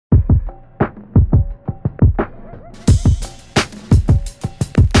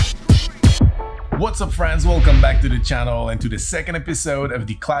What's up friends, welcome back to the channel and to the second episode of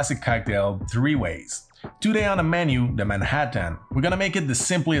the classic cocktail 3 ways. Today on the menu, the Manhattan. We're gonna make it the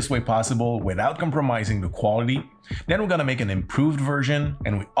simplest way possible without compromising the quality. Then we're gonna make an improved version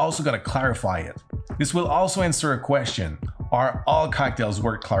and we also gotta clarify it. This will also answer a question, are all cocktails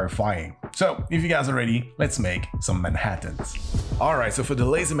worth clarifying? So if you guys are ready, let's make some Manhattans. Alright, so for the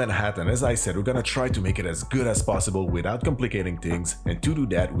Lazy Manhattan, as I said, we're gonna try to make it as good as possible without complicating things, and to do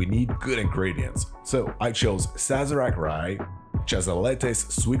that we need good ingredients. So I chose Sazerac rye,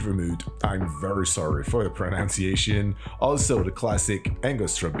 Chazaletes sweet vermouth, I'm very sorry for the pronunciation, also the classic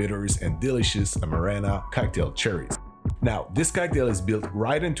Angostura bitters and delicious Amarena cocktail cherries. Now, this cocktail is built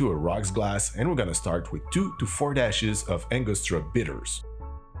right into a rocks glass and we're gonna start with 2 to 4 dashes of Angostura bitters.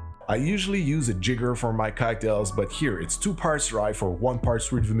 I usually use a jigger for my cocktails, but here it's 2 parts rye for 1 part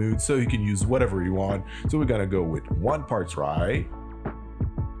sweet vermouth, so you can use whatever you want. So we're gonna go with 1 part rye,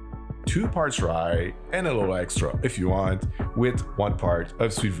 2 parts rye, and a little extra if you want, with 1 part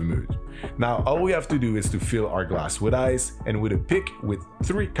of sweet vermouth. Now all we have to do is to fill our glass with ice, and with a pick with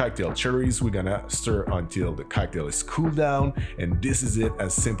 3 cocktail cherries, we're gonna stir until the cocktail is cooled down, and this is it,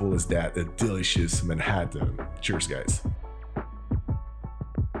 as simple as that, a delicious Manhattan. Cheers guys.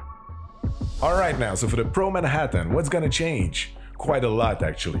 Alright now, so for the Pro Manhattan, what's gonna change? Quite a lot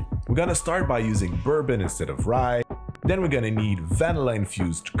actually. We're gonna start by using bourbon instead of rye. Then we're gonna need vanilla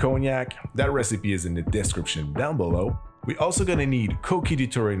infused cognac. That recipe is in the description down below. We're also gonna need Cocchi di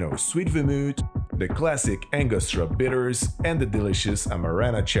Torino sweet vermouth, the classic Angostura bitters, and the delicious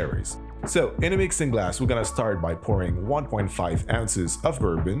Amarena cherries. So in a mixing glass, we're gonna start by pouring 1.5 ounces of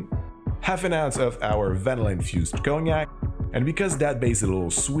bourbon, half an ounce of our vanilla infused cognac, and because that base is a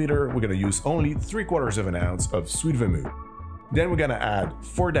little sweeter, we're gonna use only 3/4 of an ounce of sweet vermouth. Then we're gonna add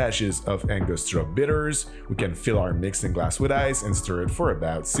 4 dashes of Angostura bitters. We can fill our mixing glass with ice and stir it for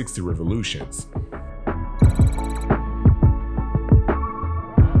about 60 revolutions.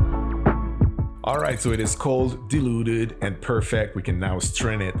 Alright, so it is cold, diluted, and perfect. We can now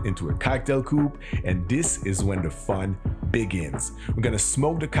strain it into a cocktail coupe, and this is when the fun begins. We're gonna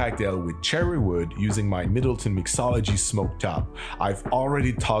smoke the cocktail with cherry wood using my Middleton mixology smoke top. I've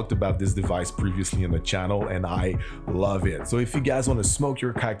already talked about this device previously on the channel and I love it. So if you guys want to smoke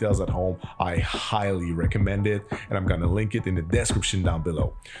your cocktails at home, I highly recommend it, and I'm gonna link it in the description down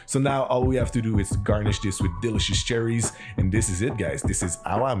below. So now all we have to do is to garnish this with delicious cherries, and this is it guys. This is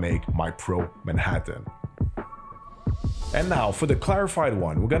how I make my Pro Manhattan. And now for the clarified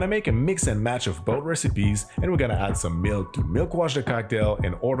one, we're gonna make a mix and match of both recipes, and we're gonna add some milk to milk wash the cocktail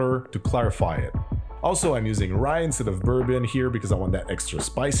in order to clarify it. Also, I'm using rye instead of bourbon here because I want that extra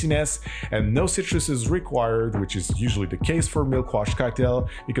spiciness, and no citrus is required, which is usually the case for milk wash cocktail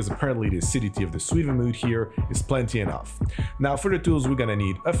because apparently the acidity of the sweet vermouth here is plenty enough. Now for the tools, we're gonna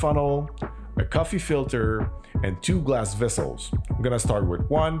need a funnel, a coffee filter, and 2 glass vessels. We're gonna start with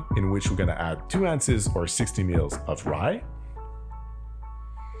one in which we're gonna add 2 ounces or 60 ml of rye.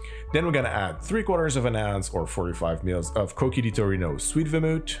 Then we're gonna add 3/4 of an ounce or 45 ml of Cocchi di Torino sweet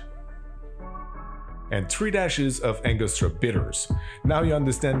vermouth, and 3 dashes of Angostura bitters. Now you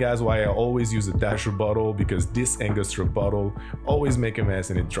understand guys why I always use a dasher bottle, because this Angostura bottle always make a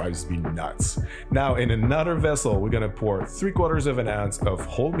mess and it drives me nuts. Now in another vessel, we're gonna pour 3/4 of an ounce of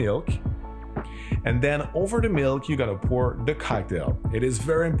whole milk, and then over the milk you're gonna pour the cocktail. It is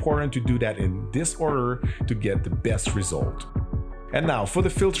very important to do that in this order to get the best result. And now for the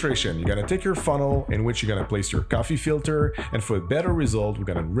filtration, you're gonna take your funnel in which you're gonna place your coffee filter, and for a better result, we're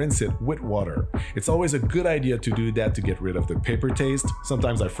gonna rinse it with water. It's always a good idea to do that to get rid of the paper taste.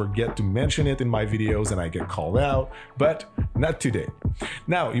 Sometimes I forget to mention it in my videos and I get called out, but not today.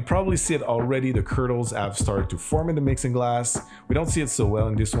 Now, you probably see it already, the curdles have started to form in the mixing glass. We don't see it so well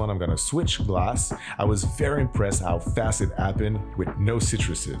in this one. I'm gonna switch glass. I was very impressed how fast it happened with no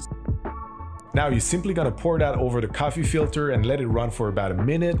citruses. Now you're simply gonna pour that over the coffee filter and let it run for about a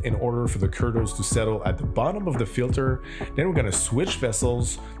minute in order for the curdles to settle at the bottom of the filter. Then we're gonna switch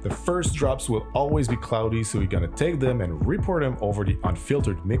vessels. The first drops will always be cloudy, so you're gonna take them and re-pour them over the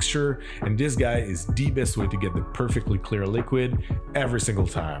unfiltered mixture, and this guy is the best way to get the perfectly clear liquid every single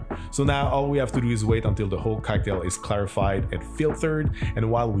time. So now all we have to do is wait until the whole cocktail is clarified and filtered,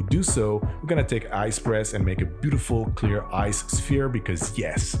 and while we do so, we're gonna take ice press and make a beautiful clear ice sphere, because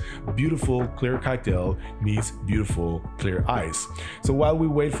yes, beautiful clear cocktail needs beautiful clear ice. So while we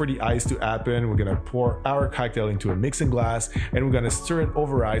wait for the ice to happen, we're gonna pour our cocktail into a mixing glass and we're gonna stir it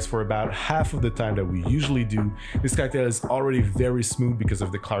over ice for about half of the time that we usually do. This cocktail is already very smooth because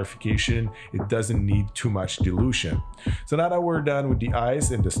of the clarification. It doesn't need too much dilution. So now that we're done with the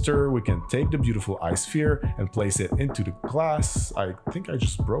ice and the stir, we can take the beautiful ice sphere and place it into the glass. I think I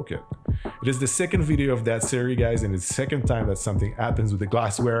just broke it. It is the second video of that series, guys, and it's the second time that something happens with the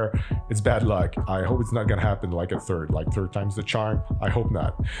glassware. It's bad luck. I hope it's not gonna happen like a third time's the charm. I hope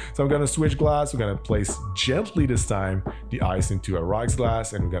not. So I'm gonna switch glass. We're gonna place gently this time the ice into a rocks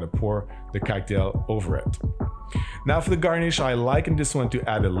glass, and we're gonna pour the cocktail over it. Now for the garnish, I liken this one to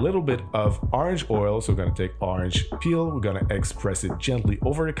add a little bit of orange oil. So we're gonna take orange peel, we're gonna express it gently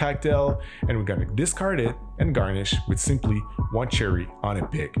over the cocktail, and we're gonna discard it and garnish with simply one cherry on a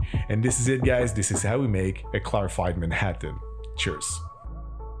pick. And this is it, guys. This is how we make a clarified Manhattan. Cheers.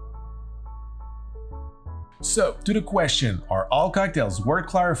 So, to the question, are all cocktails worth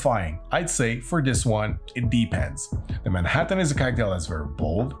clarifying? I'd say for this one, it depends. The Manhattan is a cocktail that's very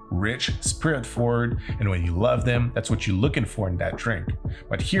bold, rich, spirit forward, and when you love them, that's what you're looking for in that drink.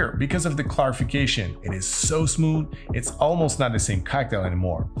 But here, because of the clarification, it is so smooth, it's almost not the same cocktail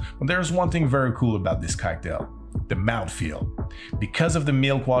anymore. But there's one thing very cool about this cocktail: the mouthfeel. Because of the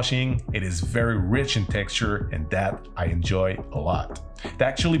milk washing, it is very rich in texture, and that I enjoy a lot. It's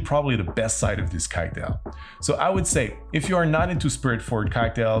actually probably the best side of this cocktail. So I would say, if you are not into spirit forward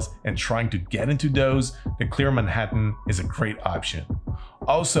cocktails and trying to get into those, the clear Manhattan is a great option.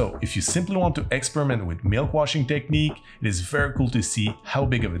 Also, if you simply want to experiment with milk washing technique, it is very cool to see how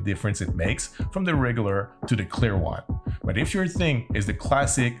big of a difference it makes from the regular to the clear one. But if your thing is the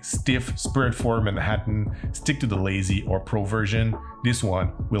classic, stiff, spirit forward Manhattan, stick to the lazy or pro version. This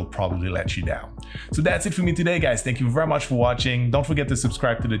one will probably let you down. So that's it for me today, guys. Thank you very much for watching. Don't forget to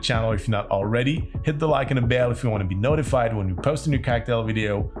subscribe to the channel if you're not already. Hit the like and the bell if you want to be notified when we post a new cocktail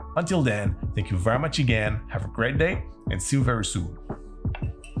video. Until then, thank you very much again. Have a great day and see you very soon.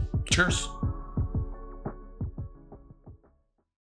 Cheers.